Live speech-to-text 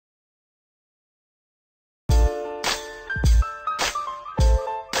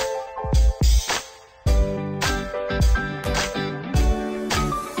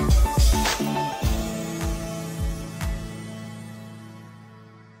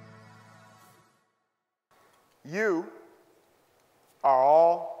You are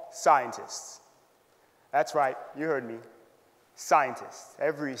all scientists. That's right, you heard me. Scientists,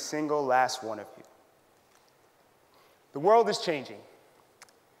 every single last one of you. The world is changing.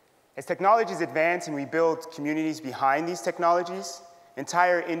 As technologies advance and we build communities behind these technologies,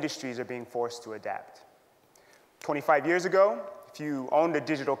 entire industries are being forced to adapt. 25 years ago, if you owned a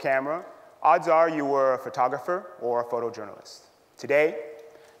digital camera, odds are you were a photographer or a photojournalist. Today,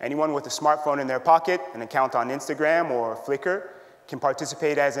 anyone with a smartphone in their pocket, an account on Instagram or Flickr, can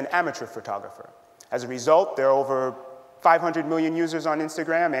participate as an amateur photographer. As a result, there are over 500 million users on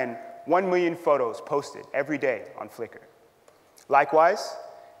Instagram and 1 million photos posted every day on Flickr. Likewise,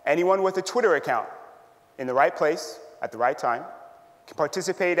 anyone with a Twitter account in the right place at the right time can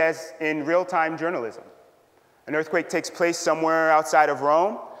participate as in real-time journalism. An earthquake takes place somewhere outside of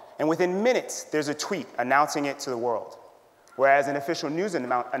Rome, and within minutes, there's a tweet announcing it to the world, whereas an official news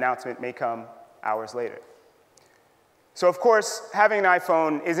announcement may come hours later. So of course, having an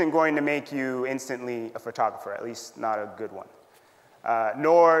iPhone isn't going to make you instantly a photographer, at least not a good one.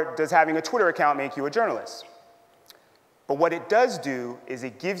 Nor does having a Twitter account make you a journalist. But what it does do is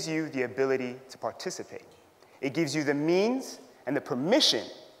it gives you the ability to participate. It gives you the means and the permission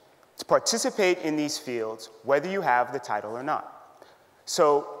to participate in these fields, whether you have the title or not.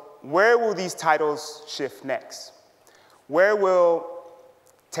 So where will these titles shift next? Where will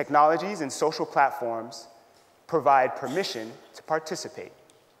technologies and social platforms provide permission to participate?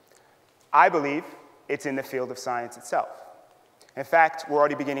 I believe it's in the field of science itself. In fact, we're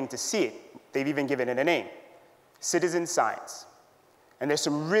already beginning to see it. They've even given it a name, citizen science. And there's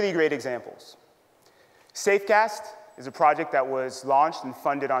some really great examples. Safecast is a project that was launched and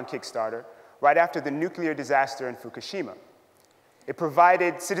funded on Kickstarter right after the nuclear disaster in Fukushima. It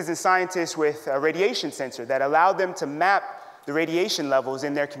provided citizen scientists with a radiation sensor that allowed them to map the radiation levels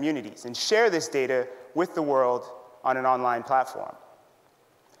in their communities and share this data with the world on an online platform.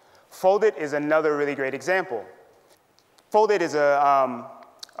 Foldit is another really great example. Foldit is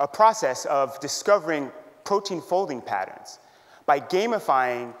a process of discovering protein folding patterns by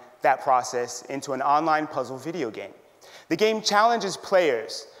gamifying that process into an online puzzle video game. The game challenges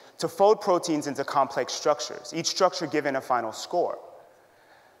players to fold proteins into complex structures, each structure given a final score.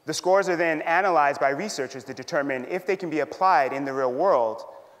 The scores are then analyzed by researchers to determine if they can be applied in the real world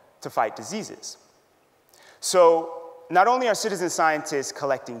to fight diseases. So not only are citizen scientists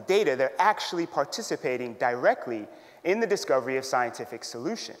collecting data, they're actually participating directly in the discovery of scientific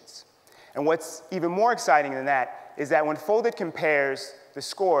solutions. And what's even more exciting than that is that when Foldit compares the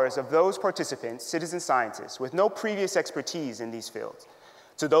scores of those participants, citizen scientists, with no previous expertise in these fields,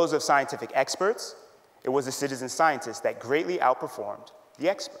 to those of scientific experts, it was the citizen scientists that greatly outperformed the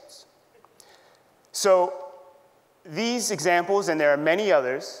experts. So these examples, and there are many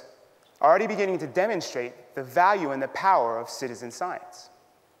others, are already beginning to demonstrate the value and the power of citizen science.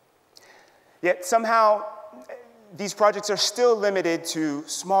 Yet somehow, these projects are still limited to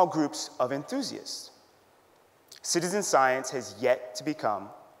small groups of enthusiasts. Citizen science has yet to become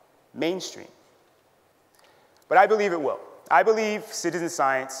mainstream. But I believe it will. I believe citizen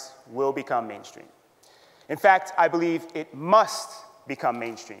science will become mainstream. In fact, I believe it must become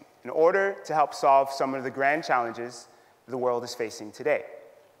mainstream in order to help solve some of the grand challenges the world is facing today.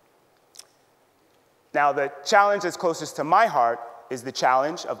 Now, the challenge that's closest to my heart is the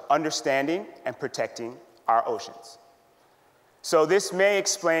challenge of understanding and protecting our oceans. So this may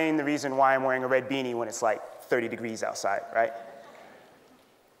explain the reason why I'm wearing a red beanie when it's like 30 degrees outside, right?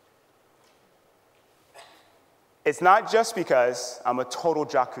 It's not just because I'm a total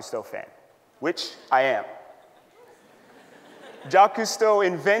Jacques Cousteau fan, which I am. Jacques Cousteau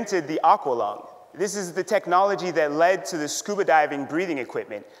invented the aqualung. This is the technology that led to the scuba diving breathing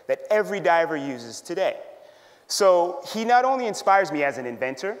equipment that every diver uses today. So he not only inspires me as an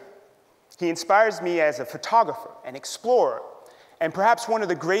inventor, he inspires me as a photographer, an explorer, and perhaps one of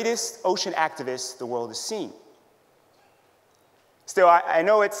the greatest ocean activists the world has seen. Still, I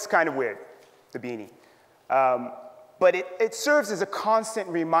know it's kind of weird, the beanie, but it serves as a constant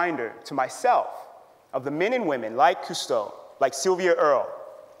reminder to myself of the men and women like Cousteau, like Sylvia Earle,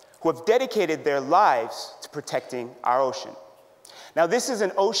 who have dedicated their lives to protecting our ocean. Now, this is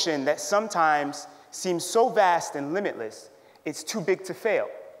an ocean that sometimes seems so vast and limitless, it's too big to fail.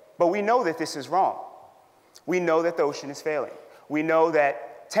 But we know that this is wrong. We know that the ocean is failing. We know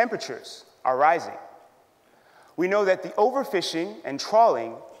that temperatures are rising. We know that the overfishing and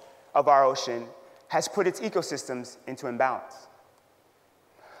trawling of our ocean has put its ecosystems into imbalance.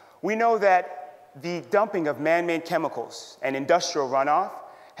 We know that the dumping of man-made chemicals and industrial runoff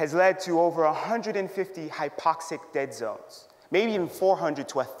has led to over 150 hypoxic dead zones, maybe even 400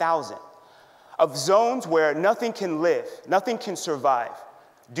 to 1,000. of zones where nothing can live, nothing can survive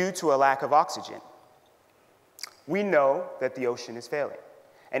due to a lack of oxygen. We know that the ocean is failing.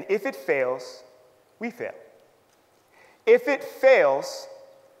 And if it fails, we fail. If it fails,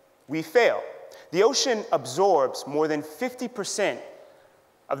 we fail. The ocean absorbs more than 50%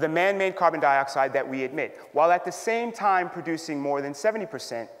 of the man-made carbon dioxide that we emit, while at the same time producing more than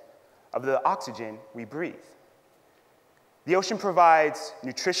 70% of the oxygen we breathe. The ocean provides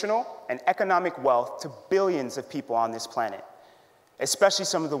nutritional and economic wealth to billions of people on this planet, especially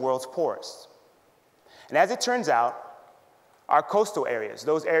some of the world's poorest. And as it turns out, our coastal areas,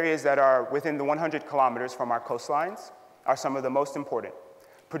 those areas that are within the 100 kilometers from our coastlines, are some of the most important,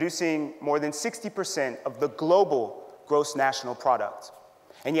 producing more than 60% of the global gross national product.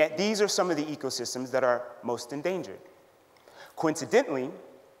 And yet, these are some of the ecosystems that are most endangered. Coincidentally,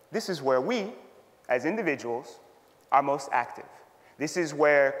 this is where we, as individuals, are most active. This is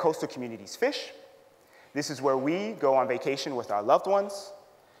where coastal communities fish. This is where we go on vacation with our loved ones.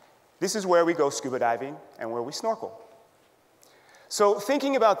 This is where we go scuba diving and where we snorkel. So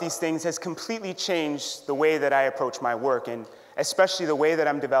thinking about these things has completely changed the way that I approach my work, and especially the way that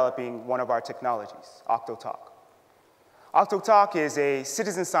I'm developing one of our technologies, OCTOtalk. OCTOtalk is a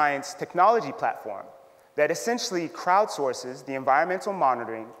citizen science technology platform that essentially crowdsources the environmental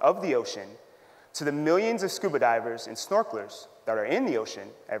monitoring of the ocean to the millions of scuba divers and snorkelers that are in the ocean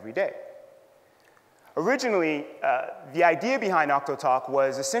every day. Originally, the idea behind OCTOtalk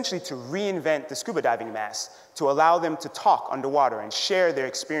was essentially to reinvent the scuba diving mass to allow them to talk underwater and share their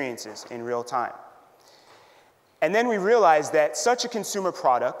experiences in real time. And then we realized that such a consumer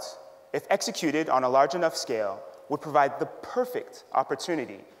product, if executed on a large enough scale, would provide the perfect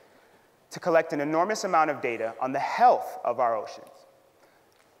opportunity to collect an enormous amount of data on the health of our oceans.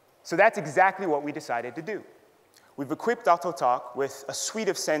 So that's exactly what we decided to do. We've equipped OCTOtalk with a suite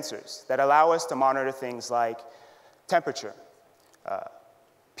of sensors that allow us to monitor things like temperature,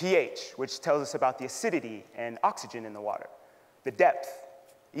 pH, which tells us about the acidity and oxygen in the water, the depth,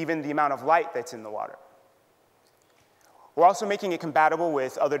 even the amount of light that's in the water. We're also making it compatible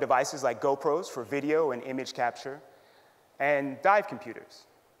with other devices like GoPros for video and image capture, and dive computers,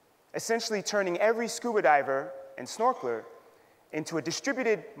 essentially turning every scuba diver and snorkeler into a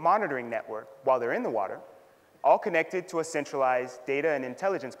distributed monitoring network while they're in the water, all connected to a centralized data and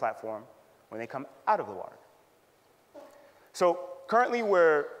intelligence platform when they come out of the water. So currently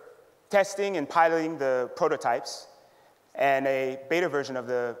we're testing and piloting the prototypes and a beta version of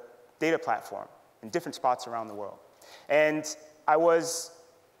the data platform in different spots around the world. And I was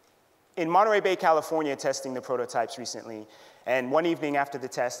in Monterey Bay, California, testing the prototypes recently. And one evening after the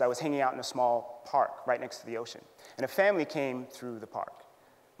test, I was hanging out in a small park right next to the ocean. And a family came through the park.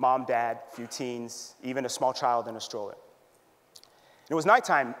 Mom, dad, a few teens, even a small child in a stroller. It was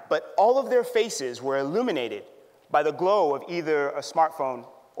nighttime, but all of their faces were illuminated by the glow of either a smartphone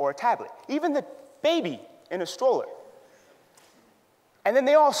or a tablet, even the baby in a stroller. And then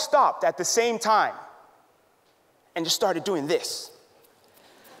they all stopped at the same time and just started doing this,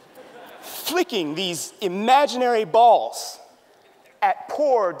 flicking these imaginary balls at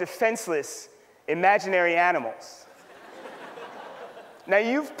poor, defenseless, imaginary animals. Now,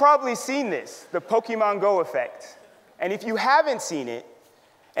 you've probably seen this, the Pokemon Go effect. And if you haven't seen it,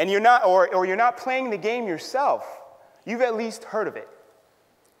 and you're not, or you're not playing the game yourself, you've at least heard of it.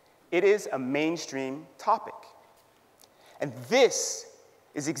 It is a mainstream topic. And this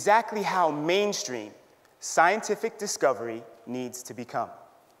is exactly how mainstream scientific discovery needs to become.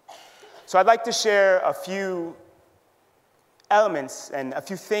 So I'd like to share a few elements and a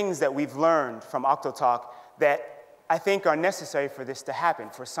few things that we've learned from OCTOtalk that I think are necessary for this to happen,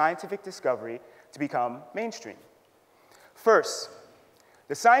 for scientific discovery to become mainstream. First,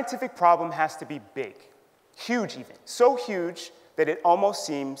 the scientific problem has to be big, huge even, so huge that it almost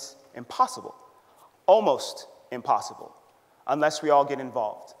seems impossible, almost impossible, unless we all get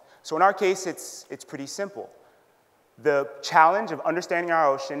involved. So in our case, it's pretty simple. The challenge of understanding our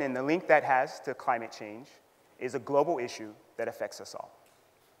ocean and the link that has to climate change is a global issue that affects us all.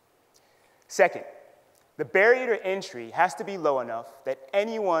 Second, the barrier to entry has to be low enough that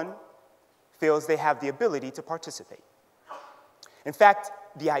anyone feels they have the ability to participate. In fact,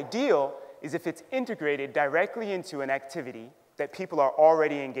 the ideal is if it's integrated directly into an activity that people are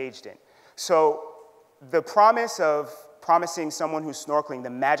already engaged in. So the promise of promising someone who's snorkeling the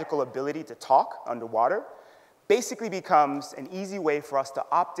magical ability to talk underwater basically becomes an easy way for us to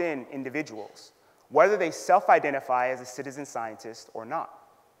opt in individuals, whether they self-identify as a citizen scientist or not.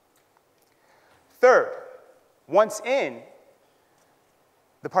 Third, once in,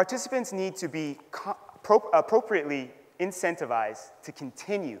 the participants need to be appropriately incentivized to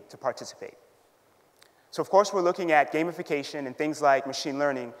continue to participate. So of course, we're looking at gamification and things like machine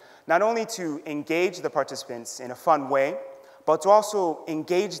learning, not only to engage the participants in a fun way, but to also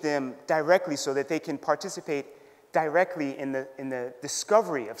engage them directly so that they can participate directly in the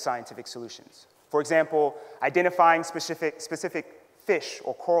discovery of scientific solutions. For example, identifying specific fish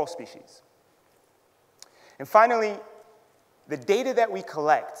or coral species. And finally, the data that we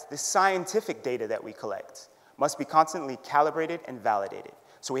collect, the scientific data that we collect, must be constantly calibrated and validated.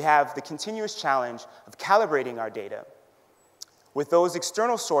 So we have the continuous challenge of calibrating our data with those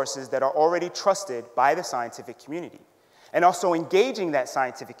external sources that are already trusted by the scientific community, and also engaging that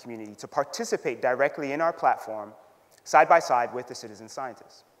scientific community to participate directly in our platform, side by side with the citizen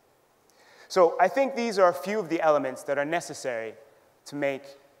scientists. So I think these are a few of the elements that are necessary to make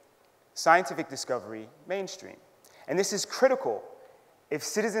scientific discovery mainstream. And this is critical if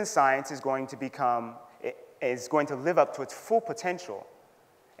citizen science is going to live up to its full potential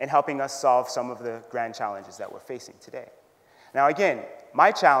in helping us solve some of the grand challenges that we're facing today. Now again,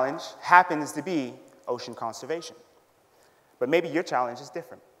 my challenge happens to be ocean conservation. But maybe your challenge is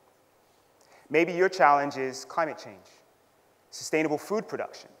different. Maybe your challenge is climate change, sustainable food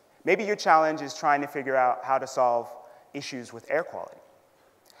production. Maybe your challenge is trying to figure out how to solve issues with air quality.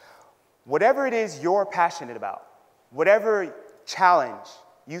 Whatever it is you're passionate about, whatever challenge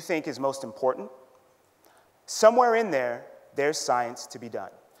you think is most important, somewhere in there, there's science to be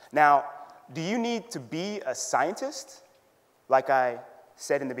done. Now, do you need to be a scientist, like I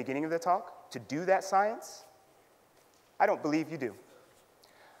said in the beginning of the talk, to do that science? I don't believe you do.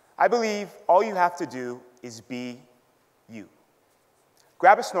 I believe all you have to do is be you.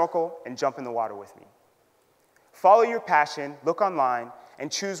 Grab a snorkel and jump in the water with me. Follow your passion, look online,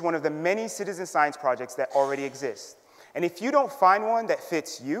 and choose one of the many citizen science projects that already exist. And if you don't find one that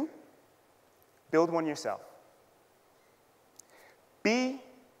fits you, build one yourself. Be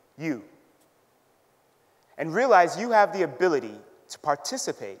you. And realize you have the ability to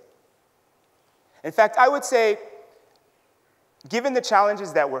participate. In fact, I would say, given the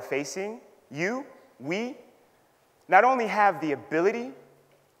challenges that we're facing, we not only have the ability,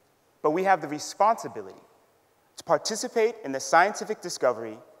 but we have the responsibility to participate in the scientific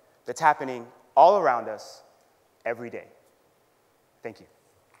discovery that's happening all around us every day. Thank you.